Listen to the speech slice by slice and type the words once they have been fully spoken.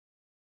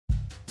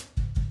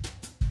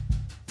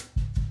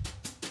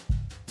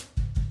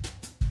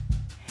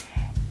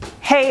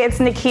Hey, it's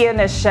Nakia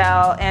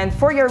Nichelle, and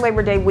for your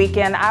Labor Day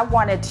weekend, I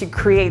wanted to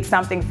create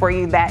something for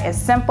you that is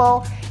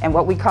simple and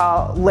what we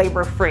call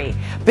labor-free.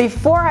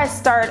 Before I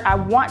start, I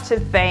want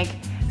to thank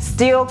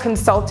Steel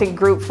Consulting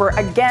Group for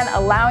again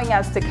allowing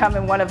us to come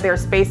in one of their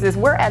spaces.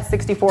 We're at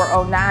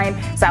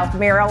 6409 South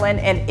Maryland,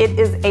 and it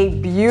is a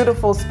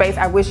beautiful space.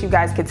 I wish you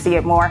guys could see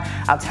it more.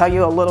 I'll tell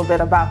you a little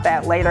bit about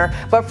that later.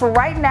 But for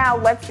right now,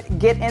 let's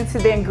get into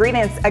the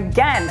ingredients.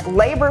 Again,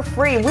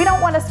 labor-free. We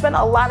don't want to spend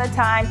a lot of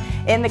time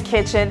in the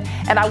kitchen,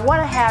 and I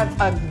want to have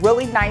a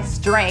really nice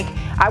drink.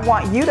 I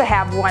want you to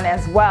have one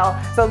as well.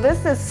 So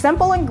this is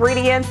simple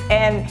ingredients,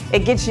 and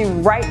it gets you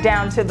right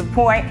down to the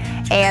point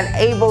and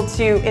able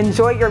to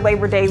enjoy your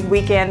Labor Day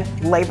weekend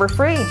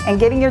labor-free and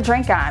getting your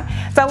drink on.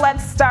 So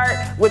let's start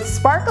with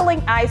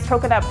sparkling ice.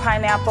 Coconut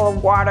pineapple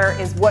water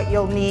is what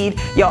you'll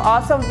need. You'll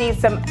also need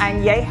some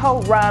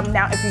añejo rum.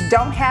 Now, if you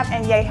don't have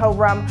añejo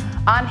rum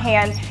on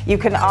hand, you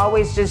can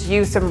always just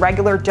use some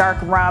regular dark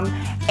rum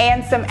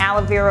and some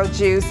aloe vera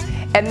juice.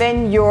 And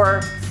then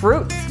your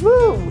fruits.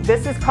 Woo!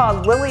 This is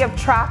called Lily of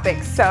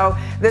Tropics. So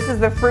this is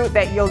the fruit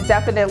that you'll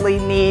definitely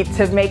need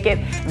to make it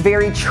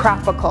very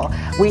tropical.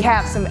 We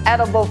have some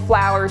edible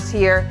flowers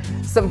here,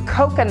 some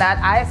coconut.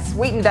 I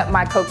sweetened up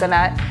my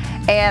coconut,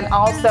 and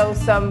also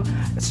some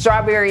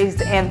strawberries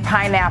and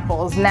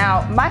pineapples.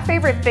 Now, my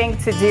favorite thing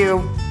to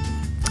do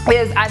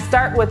is I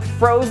start with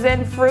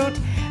frozen fruit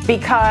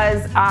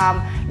because,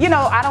 you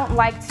know, I don't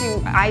like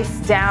to ice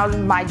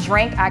down my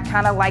drink. I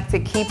kind of like to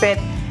keep it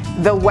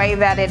the way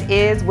that it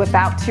is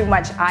without too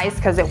much ice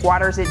because it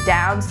waters it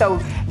down. So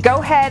go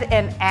ahead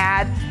and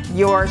add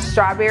your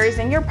strawberries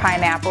and your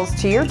pineapples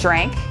to your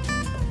drink.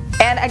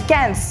 And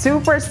again,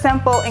 super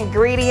simple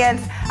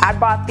ingredients. I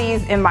bought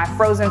these in my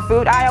frozen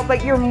food aisle,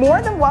 but you're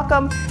more than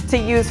welcome to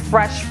use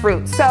fresh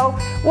fruit. So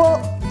we'll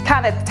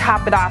kind of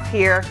top it off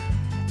here.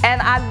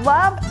 And I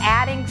love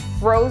adding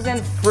frozen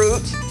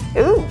fruit.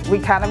 Ooh, we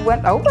kind of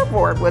went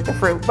overboard with the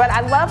fruit, but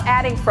I love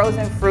adding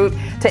frozen fruit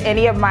to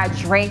any of my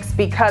drinks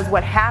because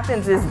what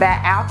happens is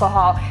that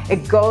alcohol,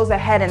 it goes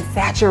ahead and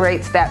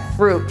saturates that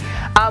fruit.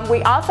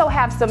 We also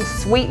have some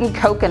sweetened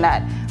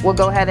coconut. We'll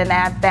go ahead and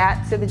add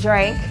that to the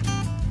drink.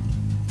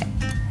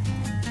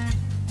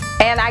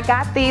 And I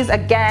got these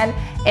again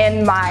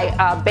in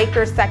my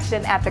baker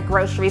section at the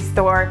grocery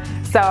store.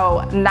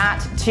 So not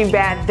too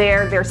bad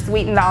there. They're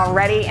sweetened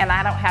already, and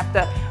I don't have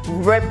to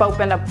rip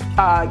open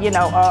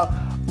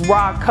a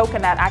raw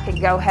coconut. I can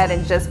go ahead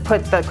and just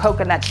put the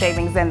coconut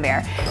shavings in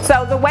there.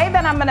 So the way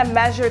that I'm going to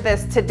measure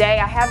this today,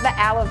 I have the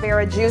aloe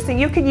vera juice, and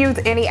you can use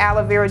any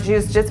aloe vera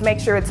juice, just make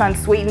sure it's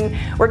unsweetened.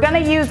 We're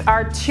going to use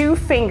our 2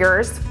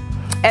 fingers,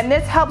 and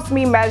this helps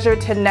me measure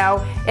to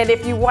know, and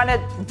if you want to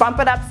bump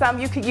it up some,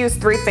 you could use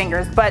 3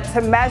 fingers, but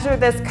to measure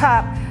this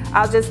cup,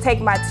 I'll just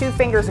take my 2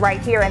 fingers right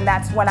here, and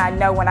that's when I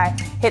know when I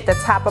hit the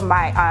top of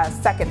my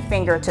second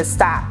finger to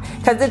stop.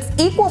 Because it's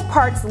equal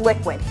parts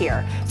liquid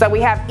here. So we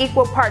have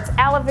equal parts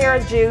aloe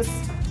vera juice,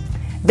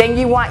 then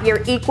you want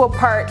your equal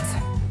parts,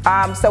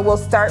 so we'll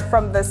start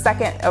from the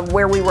second of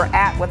where we were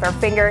at with our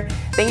finger,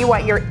 then you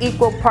want your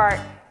equal part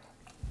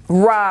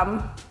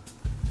rum,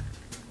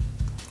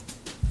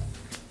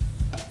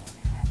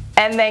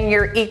 and then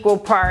your equal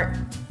part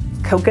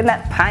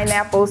coconut,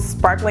 pineapple,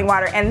 sparkling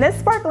water. And this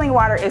sparkling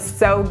water is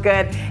so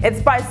good.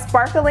 It's by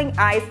Sparkling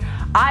Ice.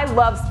 I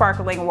love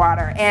sparkling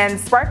water, and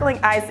sparkling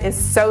ice is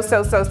so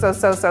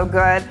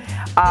good.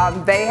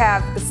 They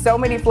have so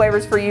many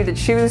flavors for you to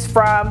choose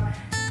from.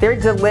 They're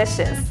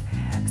delicious.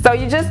 So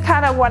you just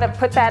kind of want to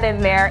put that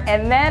in there,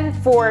 and then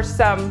for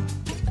some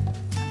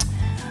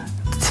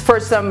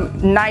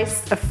nice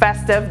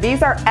festive,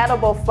 these are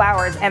edible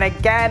flowers. And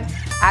again,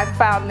 I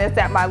found this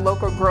at my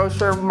local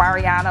grocer,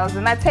 Mariano's,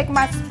 and I take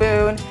my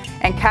spoon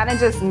and kind of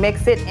just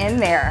mix it in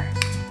there.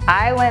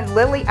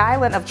 Lily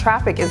Island of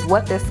Tropic is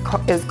what this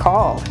is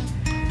called.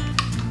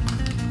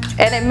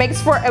 And it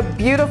makes for a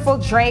beautiful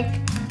drink,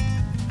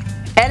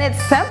 and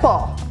it's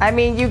simple. I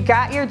mean, you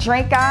got your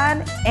drink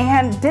on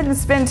and didn't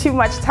spend too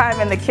much time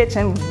in the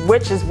kitchen,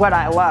 which is what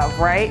I love,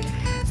 right?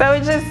 So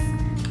just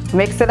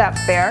mix it up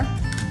there.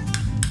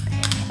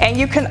 And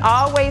you can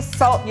always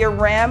salt your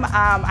rim.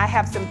 I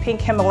have some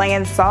pink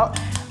Himalayan salt,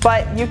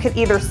 but you could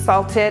either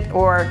salt it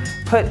or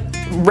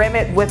rim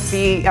it with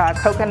the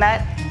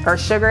coconut or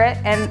sugar it.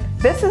 And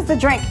this is the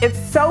drink. It's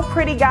so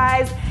pretty,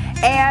 guys.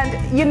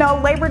 And you know,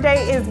 Labor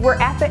Day we're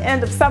at the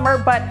end of summer,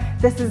 but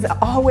this is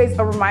always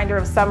a reminder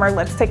of summer.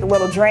 Let's take a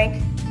little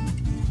drink.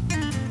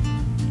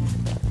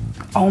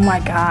 Oh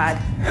my God.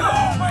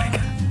 Oh my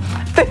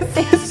God.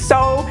 This is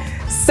so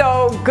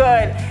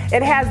good.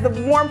 It has the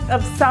warmth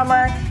of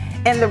summer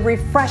and the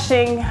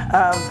refreshing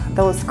of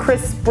those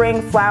crisp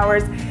spring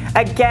flowers.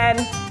 Again,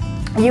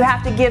 you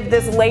have to give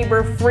this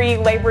labor-free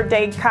Labor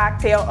Day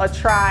cocktail a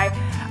try.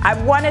 I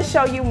want to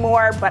show you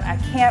more, but I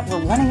can't.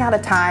 We're running out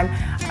of time,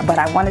 but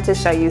I wanted to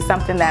show you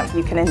something that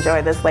you can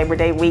enjoy this Labor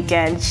Day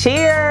weekend.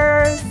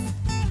 Cheers!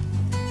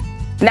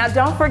 Now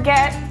don't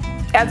forget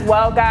as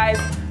well, guys,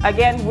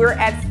 again, we're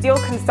at Steel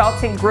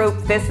Consulting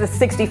Group. This is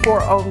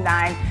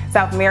 6409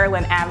 South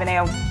Maryland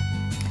Avenue.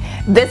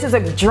 This is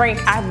a drink,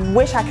 I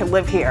wish I could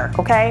live here,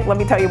 okay? Let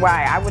me tell you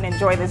why. I would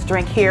enjoy this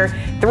drink here.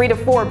 3 to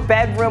 4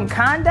 bedroom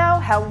condo,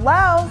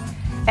 hello?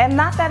 And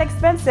not that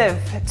expensive,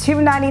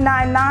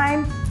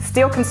 $299.9.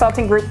 Steel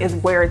Consulting Group is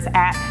where it's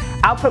at.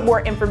 I'll put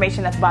more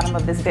information at the bottom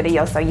of this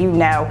video so you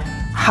know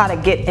how to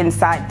get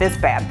inside this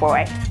bad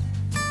boy.